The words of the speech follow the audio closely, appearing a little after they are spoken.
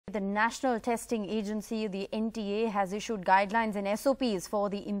The National Testing Agency, the NTA, has issued guidelines and SOPs for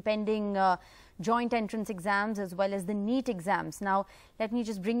the impending joint entrance exams as well as the NEET exams. Now, let me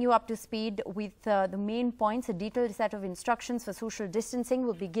just bring you up to speed with the main points. A detailed set of instructions for social distancing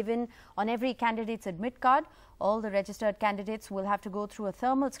will be given on every candidate's admit card. All the registered candidates will have to go through a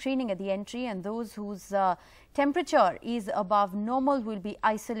thermal screening at the entry, and those whose temperature is above normal will be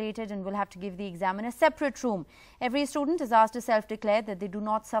isolated and will have to give the exam in a separate room. Every student is asked to self-declare that they do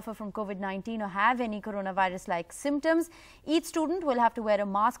not suffer from COVID-19 or have any coronavirus-like symptoms. Each student will have to wear a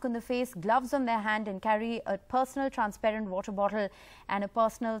mask on the face, gloves on their hand, and carry a personal transparent water bottle and a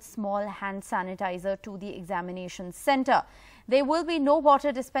personal small hand sanitizer to the examination center. There will be no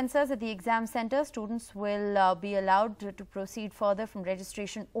water dispensers at the exam center. Students will be allowed to proceed further from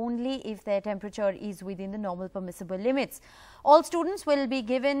registration only if their temperature is within the normal permissible limits. All students will be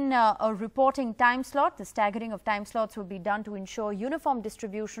given a reporting time slot. The staggering of time slots will be done to ensure uniform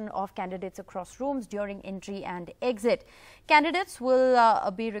distribution of candidates across rooms during entry and exit. Candidates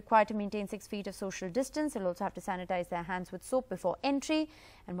will be required to maintain 6 feet of social distance. They'll also have to sanitize their hands with soap before entry.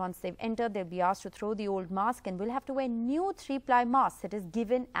 And once they've entered, they'll be asked to throw the old mask and will have to wear new 3-ply masks that is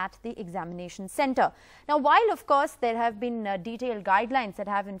given at the examination center. Now, while of course there have been detailed guidelines that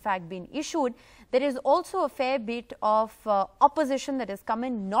have in fact been issued, there is also a fair bit of opposition that has come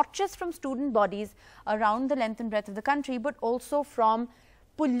in, not just from student bodies around the length and breadth of the country, but also from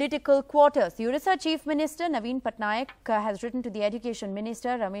political quarters. The Odisha Chief Minister Naveen Patnaik has written to the Education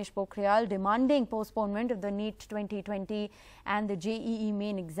Minister Ramesh Pokhriyal demanding postponement of the NEET 2020 and the JEE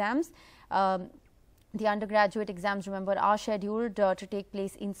main exams. The undergraduate exams, remember, are scheduled to take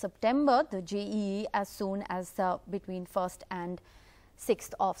place in September. The JEE as soon as between 1st and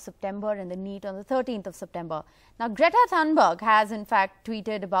 6th of September, and the NEET on the 13th of September. Now, Greta Thunberg has in fact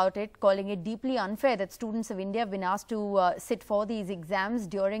tweeted about it, calling it deeply unfair that students of India have been asked to sit for these exams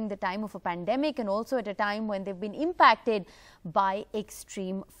during the time of a pandemic and also at a time when they've been impacted by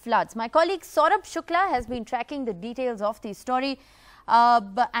extreme floods. My colleague Saurabh Shukla has been tracking the details of the story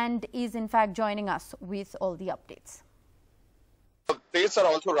and is in fact joining us with all the updates. States are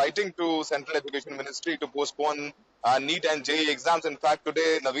also writing to Central Education Ministry to postpone NEET and JEE exams. In fact,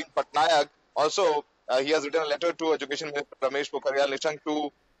 today Naveen Patnaik also he has written a letter to Education Minister Ramesh Pokhriyal Nishank to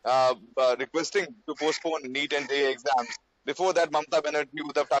requesting to postpone NEET and JEE exams. Before that, Mamata Banerjee,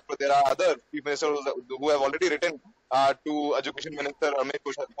 Uddhav Thakur, there are other chief ministers who have already written to Education Minister Ramesh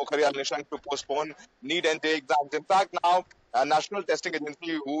Pokhriyal Nishank to postpone NEET and JEE exams. In fact, now National Testing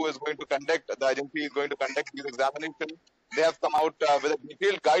Agency, who is going to conduct, the agency is going to conduct these examinations. They have come out with a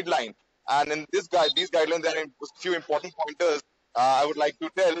detailed guideline, and in these guidelines there are a few important pointers I would like to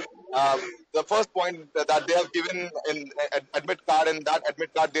tell. The first point that they have given in admit card, in that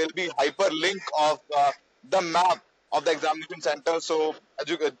admit card there will be hyperlink of the map of the examination center, so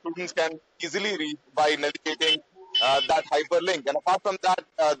students can easily read by navigating that hyperlink. And apart from that,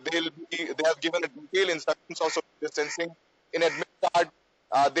 they have given a detailed instructions of social distancing. In admit card,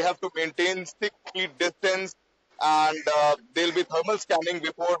 they have to maintain 6 feet distance, and there will be thermal scanning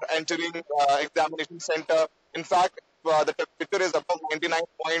before entering examination center. In fact, if the temperature is above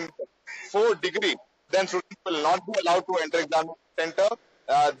 99.4 degree, then students will not be allowed to enter examination center.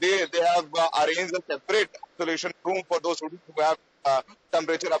 They have arranged a separate isolation room for those students who have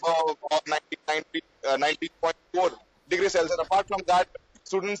temperature above 90.4 degrees Celsius. Apart from that,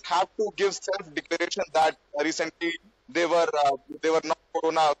 students have to give self-declaration that recently they were not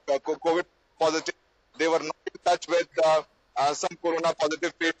COVID positive. They were not in touch with some corona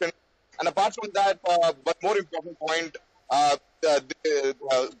positive patient. And apart from that, but more important point, the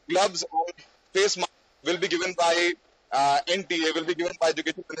gloves and face mask will be given by NTA, will be given by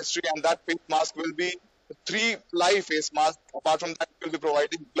Education Ministry, and that face mask will be 3-ply face mask. Apart from that, we will be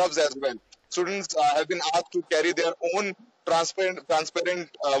providing gloves as well. Students have been asked to carry their own transparent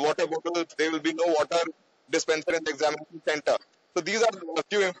water bottles. There will be no water dispenser in the examination center. So these are a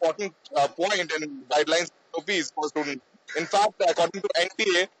few important points and guidelines for students. In fact, according to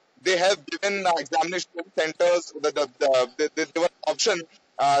NTA, they have given examination centers there was option.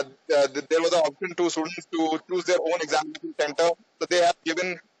 There was an option to students to choose their own examination center. So they have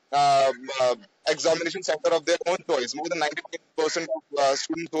given examination center of their own choice. More than 99% of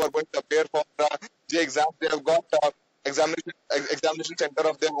students who are going to appear for JEE exams, they have got examination center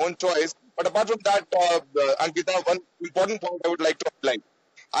of their own choice. But apart from that, Ankita, one important point I would like to highlight.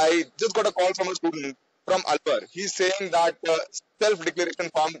 I just got a call from a student from Alwar. He's saying that self-declaration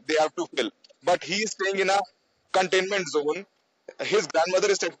form they have to fill, but he is staying in a containment zone. His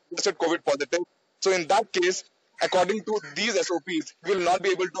grandmother is tested COVID positive. So in that case, according to these SOPs, he will not be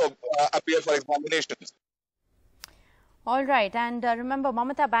able to appear for examinations. All right, and remember,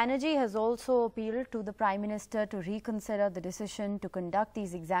 Mamata Banerjee has also appealed to the Prime Minister to reconsider the decision to conduct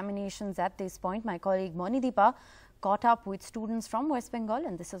these examinations at this point. My colleague Monideepa caught up with students from West Bengal,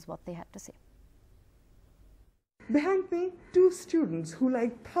 and this is what they had to say. Behind me, two students who,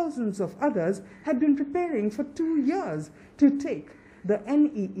 like thousands of others, had been preparing for 2 years to take the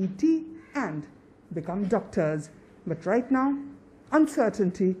NEET and become doctors. But right now,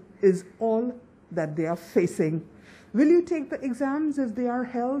 uncertainty is all that they are facing. Will you take the exams if they are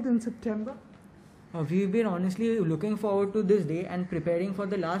held in September? We've been honestly looking forward to this day and preparing for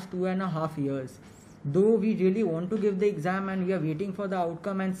the last 2.5 years. Though we really want to give the exam and we are waiting for the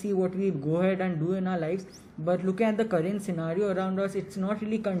outcome and see what we go ahead and do in our lives, but looking at the current scenario around us, it's not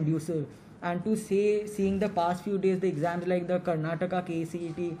really conducive. And to say, seeing the past few days, the exams like the Karnataka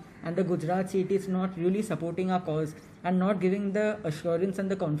KCET and the Gujarat CET, it's not really supporting our cause and not giving the assurance and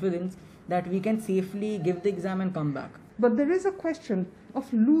the confidence that we can safely give the exam and come back. But there is a question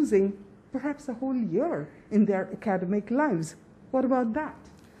of losing perhaps a whole year in their academic lives. What about that?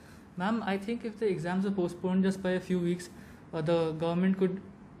 Ma'am, I think if the exams are postponed just by a few weeks, the government could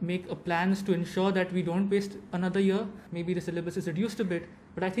make plans to ensure that we don't waste another year. Maybe the syllabus is reduced a bit,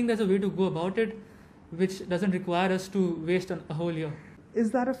 but I think there's a way to go about it which doesn't require us to waste a whole year.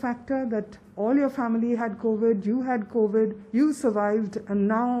 Is that a factor that all your family had COVID, you survived, and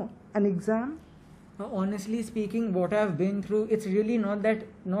now an exam? Honestly speaking, what I've been through, it's really not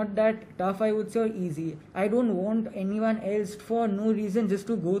that tough, I would say, or easy. I don't want anyone else for no reason just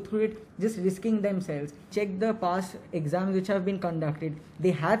to go through it, just risking themselves. Check the past exams which have been conducted.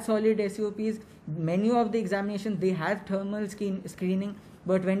 They had solid SOPs. Many of the examinations, they had thermal screening.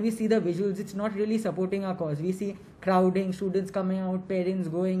 But when we see the visuals, it's not really supporting our cause. We see crowding, students coming out, parents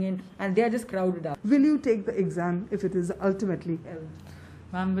going in, and they are just crowded up. Will you take the exam if it is ultimately held?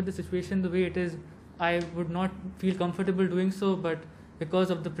 Ma'am, with the situation the way it is, I would not feel comfortable doing so, but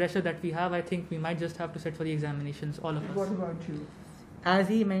because of the pressure that we have, I think we might just have to sit for the examinations, all of us. What about you? As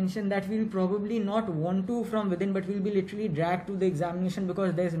he mentioned, that we'll probably not want to from within, but we'll be literally dragged to the examination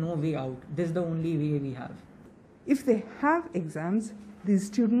because there's no way out. This is the only way we have. If they have exams, these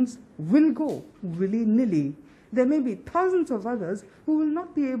students will go willy-nilly. There may be thousands of others who will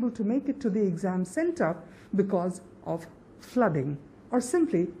not be able to make it to the exam center because of flooding or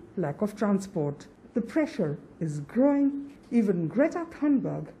simply lack of transport. The pressure is growing. Even Greta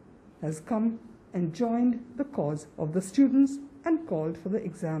Thunberg has come and joined the cause of the students and called for the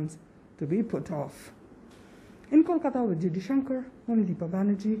exams to be put off. In Kolkata with G.D. Shankar, Monideepa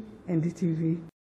Banerjee, NDTV.